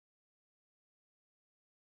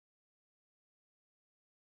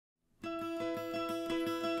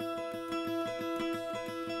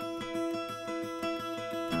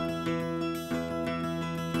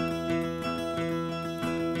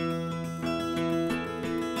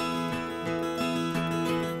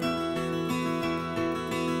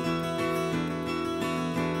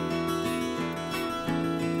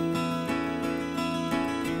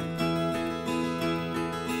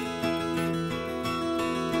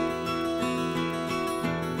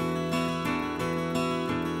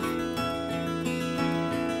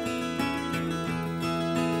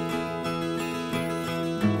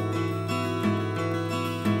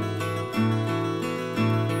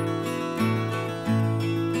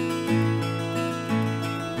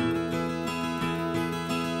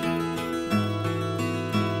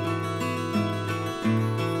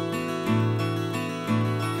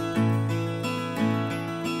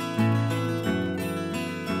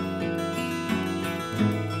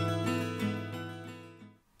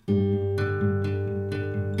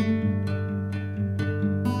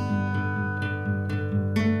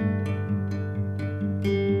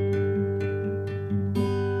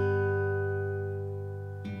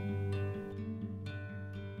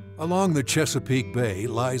Along the Chesapeake Bay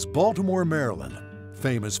lies Baltimore, Maryland,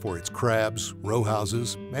 famous for its crabs, row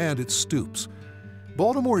houses, and its stoops.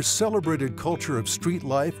 Baltimore's celebrated culture of street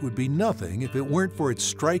life would be nothing if it weren't for its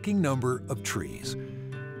striking number of trees.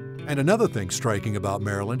 And another thing striking about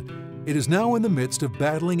Maryland, it is now in the midst of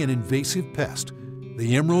battling an invasive pest,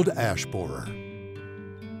 the emerald ash borer.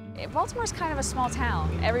 Baltimore's kind of a small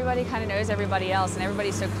town. Everybody kind of knows everybody else, and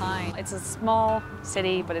everybody's so kind. It's a small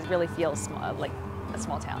city, but it really feels small, like a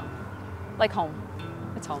small town. Like home.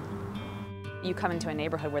 It's home. You come into a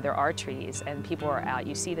neighborhood where there are trees and people are out.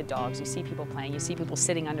 You see the dogs, you see people playing, you see people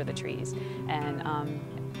sitting under the trees. And,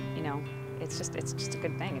 you know, it's just a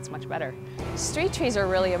good thing. It's much better. Street trees are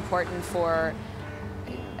really important for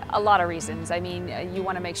a lot of reasons. I mean, you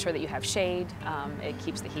want to make sure that you have shade. It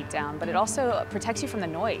keeps the heat down, but it also protects you from the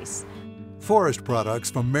noise. Forest products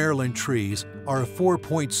from Maryland trees are a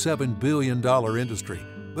 $4.7 billion industry.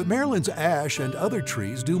 But Maryland's ash and other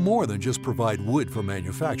trees do more than just provide wood for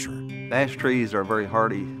manufacture. Ash trees are very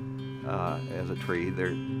hardy as a tree.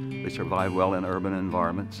 They survive well in urban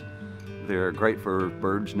environments. They're great for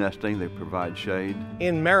birds nesting. They provide shade.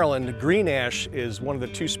 In Maryland, green ash is one of the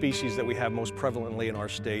two species that we have most prevalently in our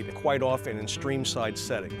state, quite often in streamside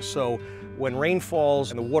settings. So when rain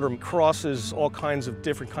falls and the water crosses all kinds of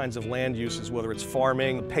different kinds of land uses, whether it's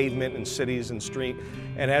farming, pavement in cities and street,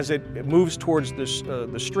 and as it moves towards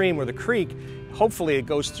the stream or the creek, hopefully it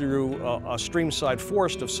goes through a streamside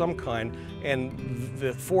forest of some kind, and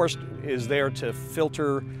the forest is there to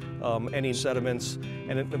filter any sediments,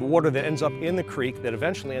 and the water that ends up in the creek that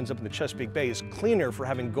eventually ends up in the Chesapeake Bay is cleaner for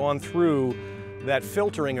having gone through that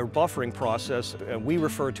filtering or buffering process. We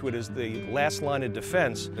refer to it as the last line of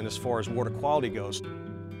defense and as far as water quality goes.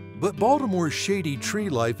 But Baltimore's shady tree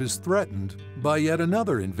life is threatened by yet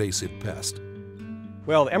another invasive pest.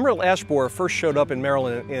 Well, the emerald ash borer first showed up in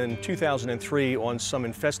Maryland in 2003 on some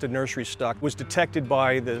infested nursery stock. It was detected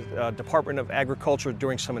by the Department of Agriculture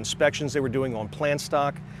during some inspections they were doing on plant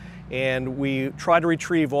stock. And we tried to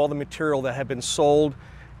retrieve all the material that had been sold,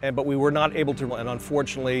 but we were not able to. And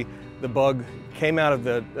unfortunately, the bug came out of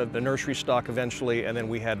the nursery stock eventually, and then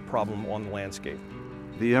we had a problem on the landscape.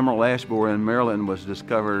 The emerald ash borer in Maryland was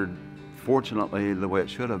discovered, fortunately, the way it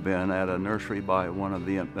should have been, at a nursery by one of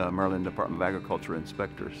the Maryland Department of Agriculture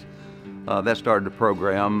inspectors. That started the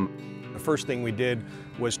program. The first thing we did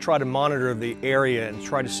was try to monitor the area and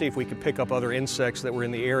try to see if we could pick up other insects that were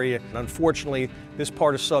in the area. And unfortunately, this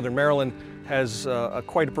part of southern Maryland has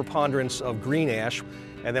quite a preponderance of green ash.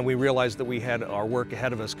 And then we realized that we had our work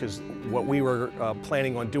ahead of us, because what we were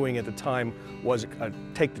planning on doing at the time was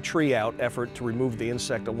take the tree out effort to remove the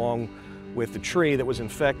insect along with the tree that was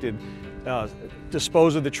infected,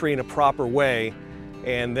 dispose of the tree in a proper way,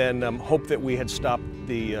 and then hope that we had stopped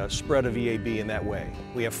the spread of EAB in that way.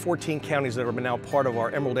 We have 14 counties that are now part of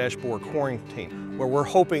our emerald ash borer quarantine, where we're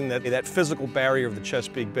hoping that that physical barrier of the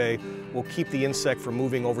Chesapeake Bay will keep the insect from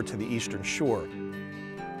moving over to the eastern shore.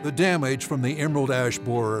 The damage from the emerald ash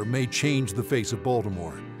borer may change the face of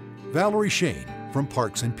Baltimore. Valerie Shane from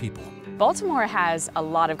Parks and People. Baltimore has a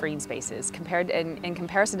lot of green spaces. In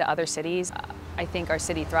comparison to other cities, I think our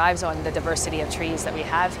city thrives on the diversity of trees that we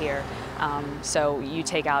have here. So you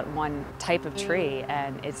take out one type of tree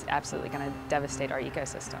and it's absolutely going to devastate our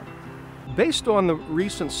ecosystem. Based on the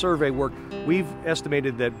recent survey work, we've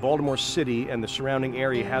estimated that Baltimore City and the surrounding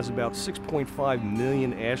area has about 6.5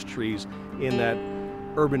 million ash trees in that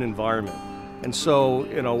urban environment. And so,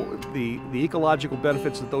 you know, the ecological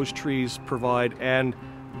benefits that those trees provide and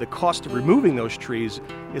the cost of removing those trees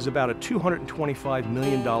is about a $225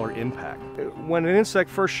 million impact. When an insect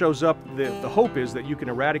first shows up, the hope is that you can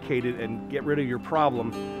eradicate it and get rid of your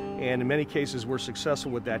problem, and in many cases we're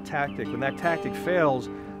successful with that tactic. When that tactic fails,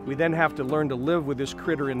 we then have to learn to live with this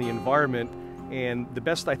critter in the environment, and the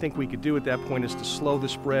best I think we could do at that point is to slow the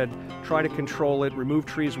spread, try to control it, remove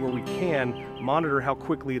trees where we can, monitor how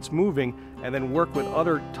quickly it's moving, and then work with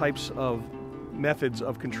other types of methods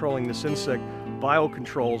of controlling this insect.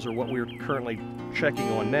 Biocontrols are what we're currently checking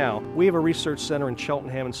on now. We have a research center in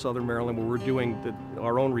Cheltenham in southern Maryland where we're doing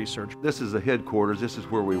our own research. This is the headquarters. This is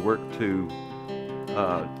where we work to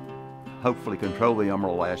hopefully control the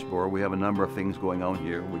emerald ash borer. We have a number of things going on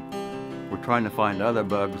here. We're trying to find other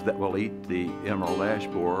bugs that will eat the emerald ash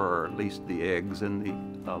borer, or at least the eggs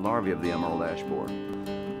and the larvae of the emerald ash borer.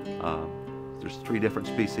 There's 3 different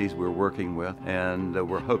species we're working with, and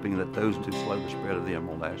we're hoping that those two slow the spread of the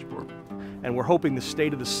emerald ash borer. And we're hoping the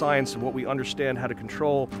state of the science of what we understand how to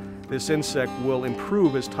control this insect will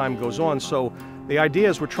improve as time goes on. So the idea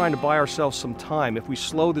is we're trying to buy ourselves some time. If we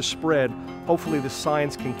slow the spread, hopefully the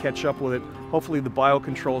science can catch up with it. Hopefully the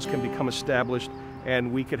biocontrols can become established,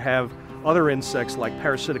 and we could have other insects like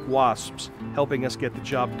parasitic wasps helping us get the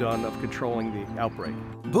job done of controlling the outbreak.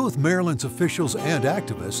 Both Maryland's officials and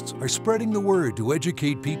activists are spreading the word to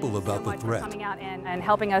educate people about the threat. Coming out and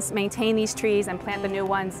helping us maintain these trees and plant the new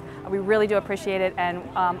ones. We really do appreciate it, and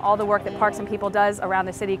all the work that Parks and People does around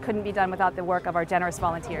the city couldn't be done without the work of our generous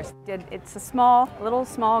volunteers. It's a little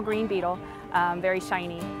small green beetle, very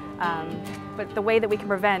shiny. But the way that we can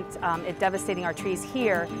prevent it devastating our trees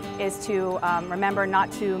here is to remember not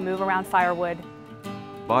to move around firewood.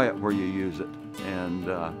 Buy it where you use it, and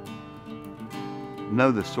know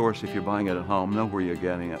the source if you're buying it at home, know where you're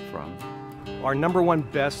getting it from. Our #1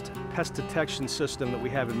 best pest detection system that we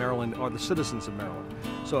have in Maryland are the citizens of Maryland.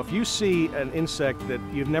 So if you see an insect that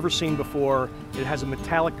you've never seen before, it has a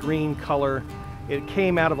metallic green color, it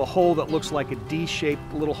came out of a hole that looks like a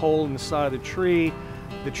D-shaped little hole in the side of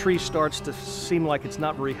the tree starts to seem like it's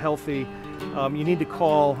not very healthy, you need to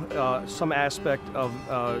call some aspect of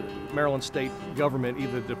Maryland state government,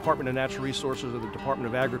 either the Department of Natural Resources or the Department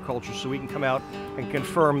of Agriculture, so we can come out and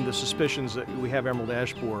confirm the suspicions that we have emerald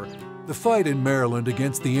ash borer. The fight in Maryland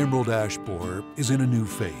against the emerald ash borer is in a new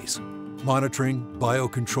phase. Monitoring,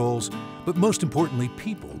 biocontrols, but most importantly,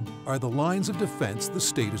 people are the lines of defense the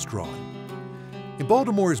state has drawn. In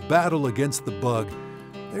Baltimore's battle against the bug,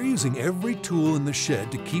 they're using every tool in the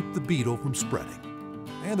shed to keep the beetle from spreading.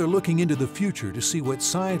 And they're looking into the future to see what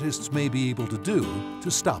scientists may be able to do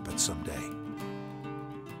to stop it someday.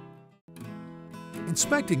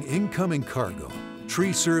 Inspecting incoming cargo,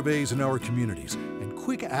 tree surveys in our communities, and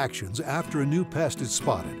quick actions after a new pest is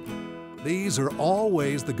spotted. These are all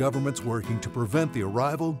ways the government's working to prevent the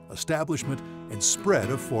arrival, establishment, and spread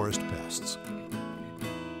of forest pests.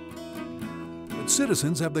 But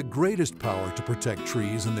citizens have the greatest power to protect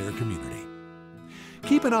trees in their community.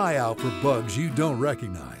 Keep an eye out for bugs you don't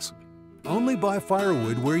recognize. Only buy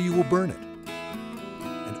firewood where you will burn it.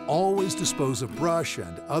 And always dispose of brush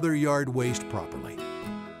and other yard waste properly.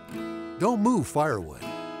 Don't move firewood.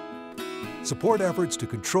 Support efforts to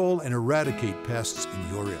control and eradicate pests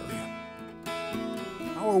in your area.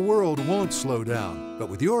 Our world won't slow down, but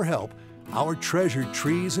with your help, our treasured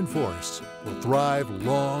trees and forests will thrive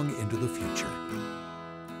long into the future.